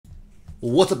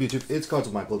What's up, YouTube? It's Cards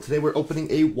with Michael. Today we're opening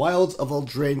a Wilds of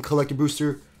Eldraine collector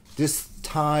booster. This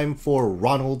time for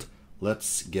Ronald.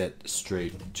 Let's get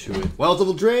straight to it. Wilds of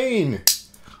Eldraine!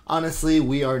 Honestly,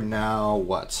 we are now,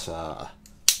 what,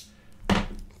 an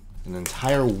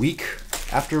entire week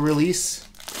after release?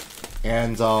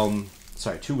 And,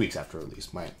 sorry, 2 weeks after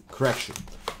release, my correction.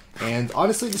 And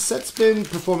honestly, the set's been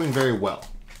performing very well.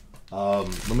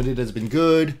 Limited has been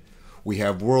good. We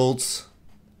have Worlds.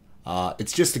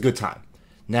 It's just a good time.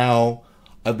 Now,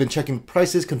 I've been checking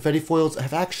prices. Confetti foils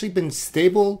have actually been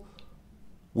stable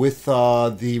with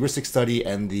the Ristic Study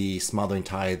and the Smothering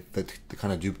Tide, the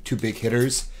kind of two big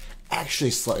hitters,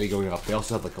 actually slightly going up. They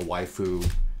also have like a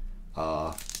waifu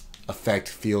effect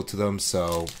feel to them.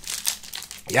 So,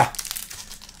 yeah.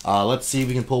 Let's see if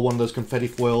we can pull one of those confetti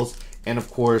foils. And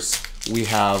of course, we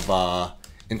have,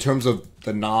 in terms of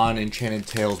the non-enchanted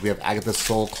tails, we have Agatha's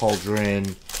Soul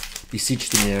Cauldron,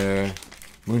 Beseech the Mirror,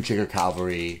 Moonshaker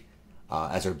Cavalry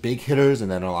as our big hitters, and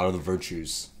then a lot of the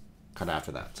virtues kind of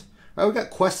after that. All right, we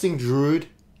got Questing Druid,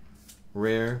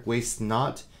 rare, Waste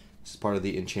Not. This is part of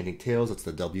the Enchanting Tales. That's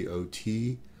the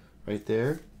WOT right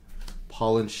there.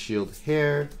 Pollen Shield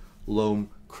Hair,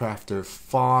 Loam Crafter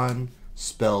Fawn,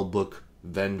 Spellbook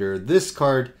Vendor. This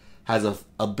card has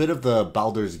a bit of the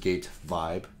Baldur's Gate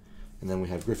vibe. And then we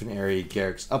have Griffin Airy,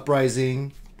 Garrick's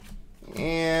Uprising,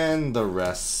 and the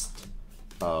rest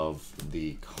of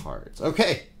the cards.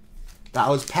 Okay, that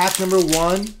was pack number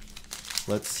 1.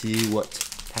 Let's see what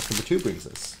pack number 2 brings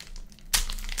us.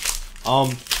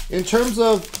 In terms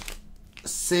of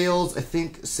sales, I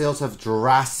think sales have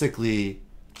drastically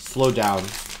slowed down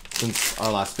since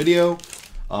our last video.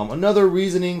 Another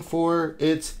reasoning for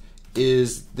it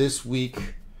is this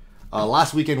week,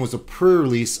 last weekend was a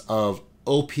pre-release of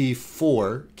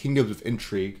OP4, Kingdoms of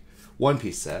Intrigue, One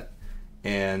Piece set.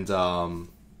 And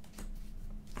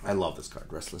I love this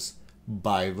card, Restless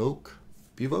Bivouac,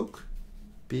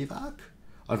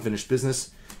 Unfinished Business.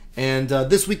 And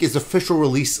this week is official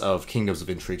release of Kingdoms of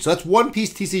Intrigue. So that's One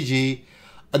Piece TCG.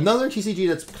 Another TCG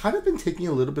that's kind of been taking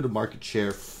a little bit of market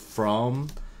share from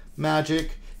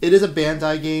Magic. It is a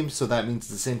Bandai game, so that means it's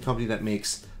the same company that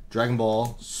makes Dragon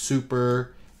Ball,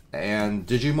 Super, and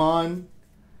Digimon.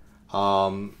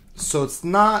 So it's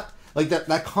not like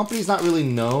that company's not really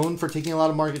known for taking a lot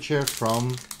of market share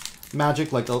from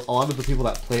Magic. Like a lot of the people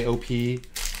that play OP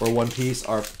or One Piece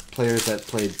are players that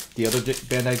played the other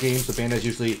Bandai games. So Bandai's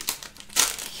usually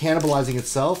cannibalizing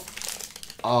itself.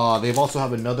 They've also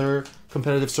have another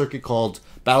competitive circuit called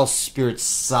Battle Spirit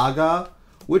Saga,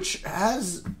 which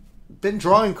has been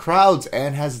drawing crowds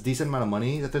and has a decent amount of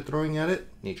money that they're throwing at it.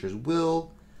 Nature's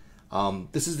Will.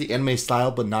 This is the anime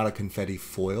style, but not a confetti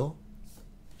foil.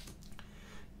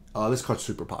 This card's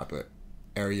super popular.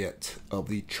 Ariette of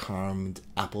the Charmed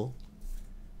Apple,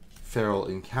 Feral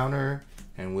Encounter,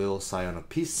 and Will Scion of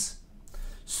Peace.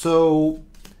 So,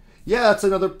 yeah, that's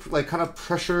another like kind of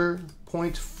pressure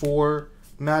point for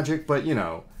Magic. But you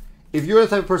know, if you're the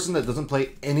type of person that doesn't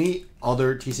play any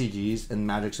other TCGs and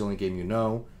Magic's the only game you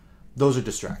know, those are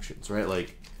distractions, right?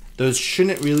 Like, those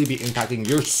shouldn't really be impacting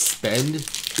your spend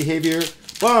behavior.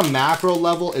 But on a macro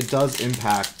level, it does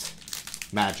impact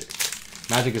Magic.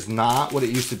 Magic is not what it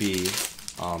used to be.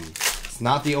 It's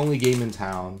not the only game in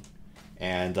town,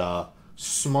 and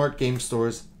smart game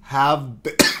stores have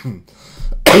been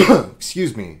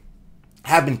excuse me,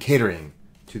 have been catering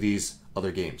to these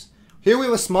other games. Here we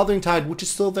have a Smothering Tide, which is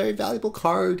still a very valuable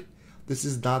card. This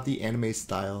is not the anime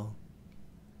style.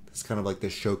 It's kind of like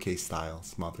the showcase style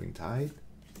Smothering Tide.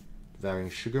 Devouring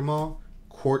Sugar Maw,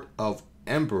 Court of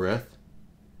Embereth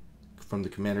from the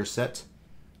Commander set.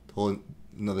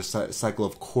 Another cycle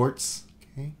of courts.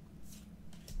 Okay.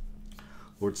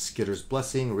 Lord Skitter's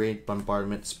Blessing, Raid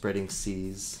Bombardment, Spreading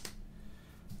Seas.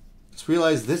 Just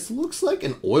realized this looks like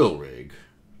an oil rig.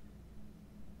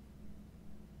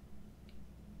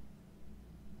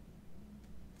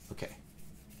 Okay.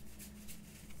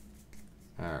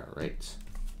 Alright.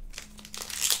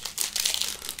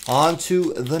 On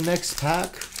to the next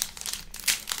pack.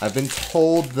 I've been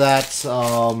told that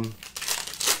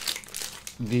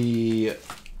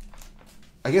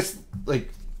I guess,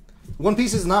 like, One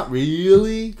Piece is not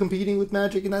really competing with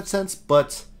Magic in that sense,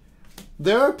 but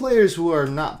there are players who are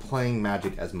not playing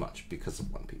Magic as much because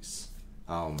of One Piece.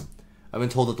 I've been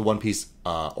told that the One Piece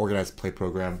organized play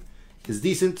program is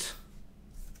decent,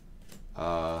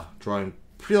 drawing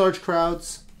pretty large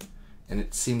crowds, and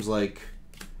it seems like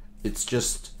it's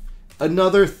just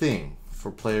another thing for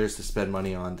players to spend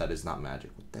money on that is not Magic.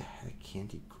 What the heck?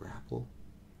 Candy Grapple?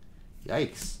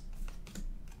 Yikes.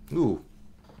 Ooh.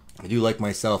 I do like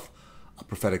myself a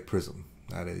Prophetic Prism.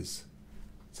 It's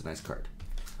a nice card.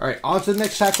 All right, on to the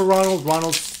next pack for Ronald.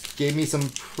 Ronald gave me some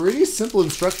pretty simple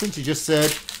instructions. He just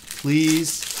said,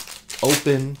 please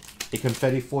open a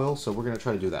confetti foil. So we're going to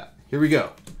try to do that. Here we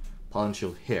go. Pollen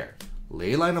Shield Hair,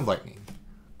 Leyline of Lightning,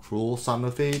 Cruel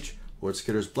Somnophage, Lord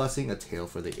Skitter's Blessing, A Tale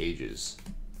for the Ages.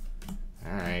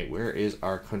 All right, where is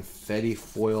our confetti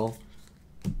foil?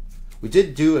 We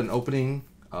did do an opening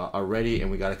already, and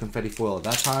we got a confetti foil at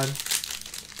that time.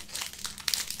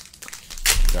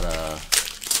 Got a, I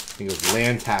think it was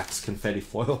land tax confetti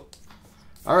foil.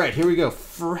 All right, here we go.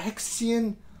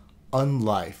 Phyrexian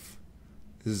Unlife.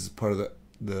 This is part of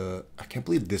the I can't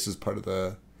believe this is part of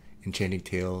the Enchanting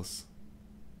Tales.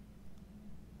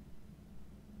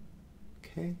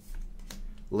 Okay.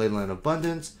 Leyline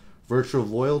Abundance, Virtue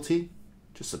of Loyalty.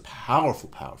 Just a powerful,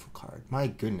 powerful card. My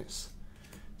goodness.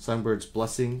 Sunbird's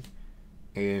Blessing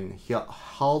and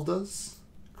Halda's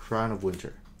Crown of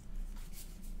Winter.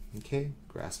 Okay.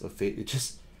 Grasp of Fate.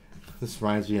 This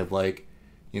reminds me of, like,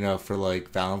 you know, for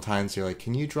like Valentine's, you're like,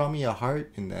 can you draw me a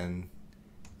heart? And then,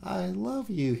 I love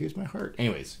you. Here's my heart.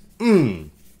 Anyways.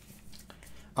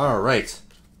 All right.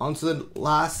 On to the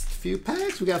last few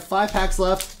packs. We got 5 packs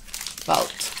left.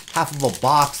 About half of a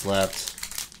box left.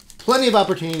 Plenty of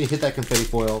opportunity to hit that confetti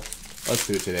foil. Let's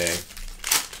do it today.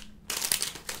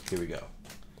 Here we go.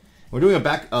 We're doing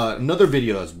another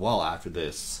video as well after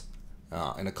this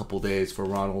in a couple days for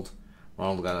Ronald.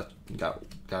 Ronald got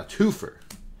a twofer.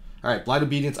 All right, Blind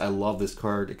Obedience. I love this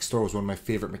card. Extort was one of my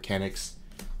favorite mechanics.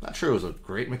 Not sure it was a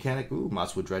great mechanic. Ooh,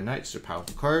 Mosswood Dread Knight. It's a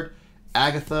powerful card.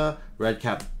 Agatha,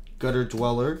 Redcap Gutter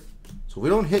Dweller. So we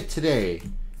don't hit today.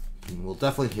 We'll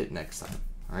definitely hit next time.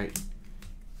 All right.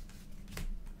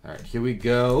 All right, here we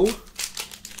go.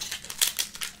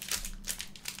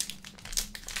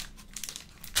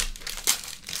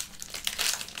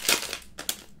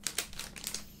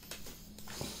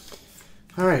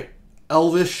 All right,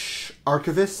 Elvish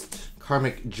Archivist,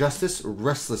 Karmic Justice,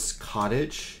 Restless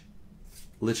Cottage,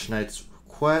 Lich Knight's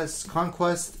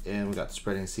Conquest, and we got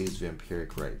Spreading Seas,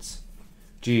 Vampiric Rites.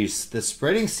 Geez, the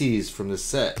Spreading Seas from this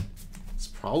set is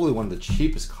probably one of the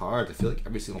cheapest cards. I feel like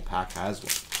every single pack has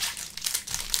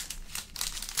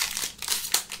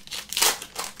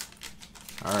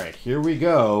one. All right, here we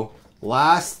go.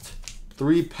 Last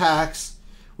 3 packs.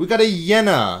 We got a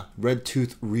Yenna, Red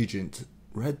Tooth Regent.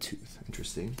 Red Tooth,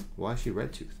 interesting. Why is she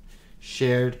Red Tooth?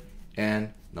 Shared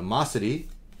and Namosity,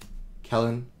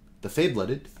 Kellen the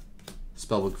Fade-Blooded,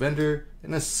 Spellbook Vendor,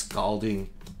 and a Scalding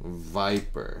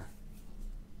Viper.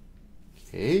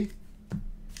 Okay.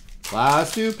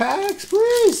 Last 2 packs,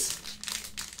 please.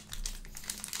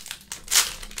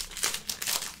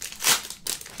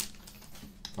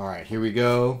 Alright, here we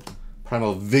go.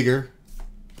 Primal Vigor.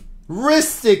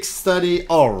 Rhystic Study.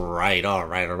 Alright.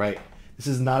 This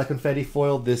is not a confetti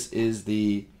foil. This is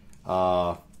the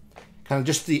kind of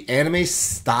just the anime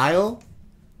style.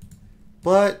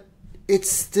 But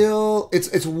it's still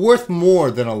it's worth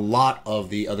more than a lot of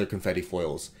the other confetti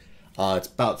foils. It's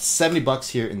about $70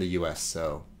 here in the US,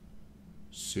 so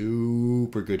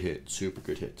super good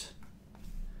hit.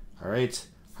 Alright,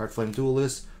 Heartflame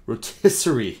Duelist,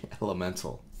 Rotisserie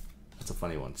Elemental. That's a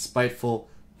funny one. Spiteful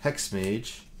Hex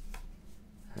Mage.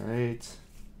 Alright.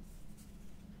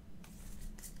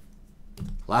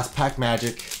 Last pack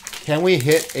magic. Can we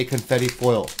hit a confetti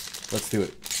foil? Let's do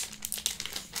it.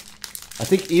 I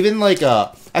think even like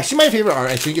actually my favorite art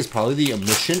I think is probably the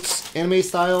Omniscience anime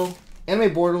style.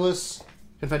 Anime Borderless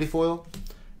confetti foil.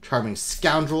 Charming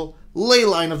Scoundrel.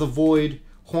 Leyline of the Void.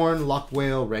 Horn, Lock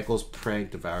Whale, Rankle's Prank,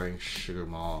 Devouring Sugar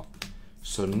Maw.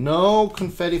 So no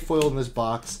confetti foil in this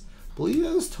box. I believe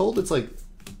I was told it's like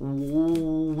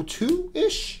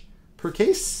 2-ish per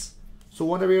case. So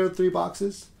 1 every other 3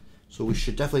 boxes. So we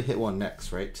should definitely hit one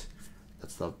next, right?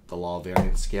 That's the law of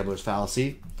variance, Gambler's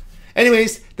Fallacy.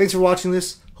 Anyways, thanks for watching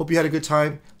this. Hope you had a good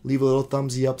time. Leave a little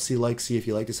thumbsy up, see if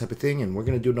you like this type of thing. And we're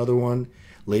going to do another one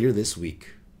later this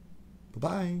week.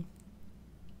 Bye-bye.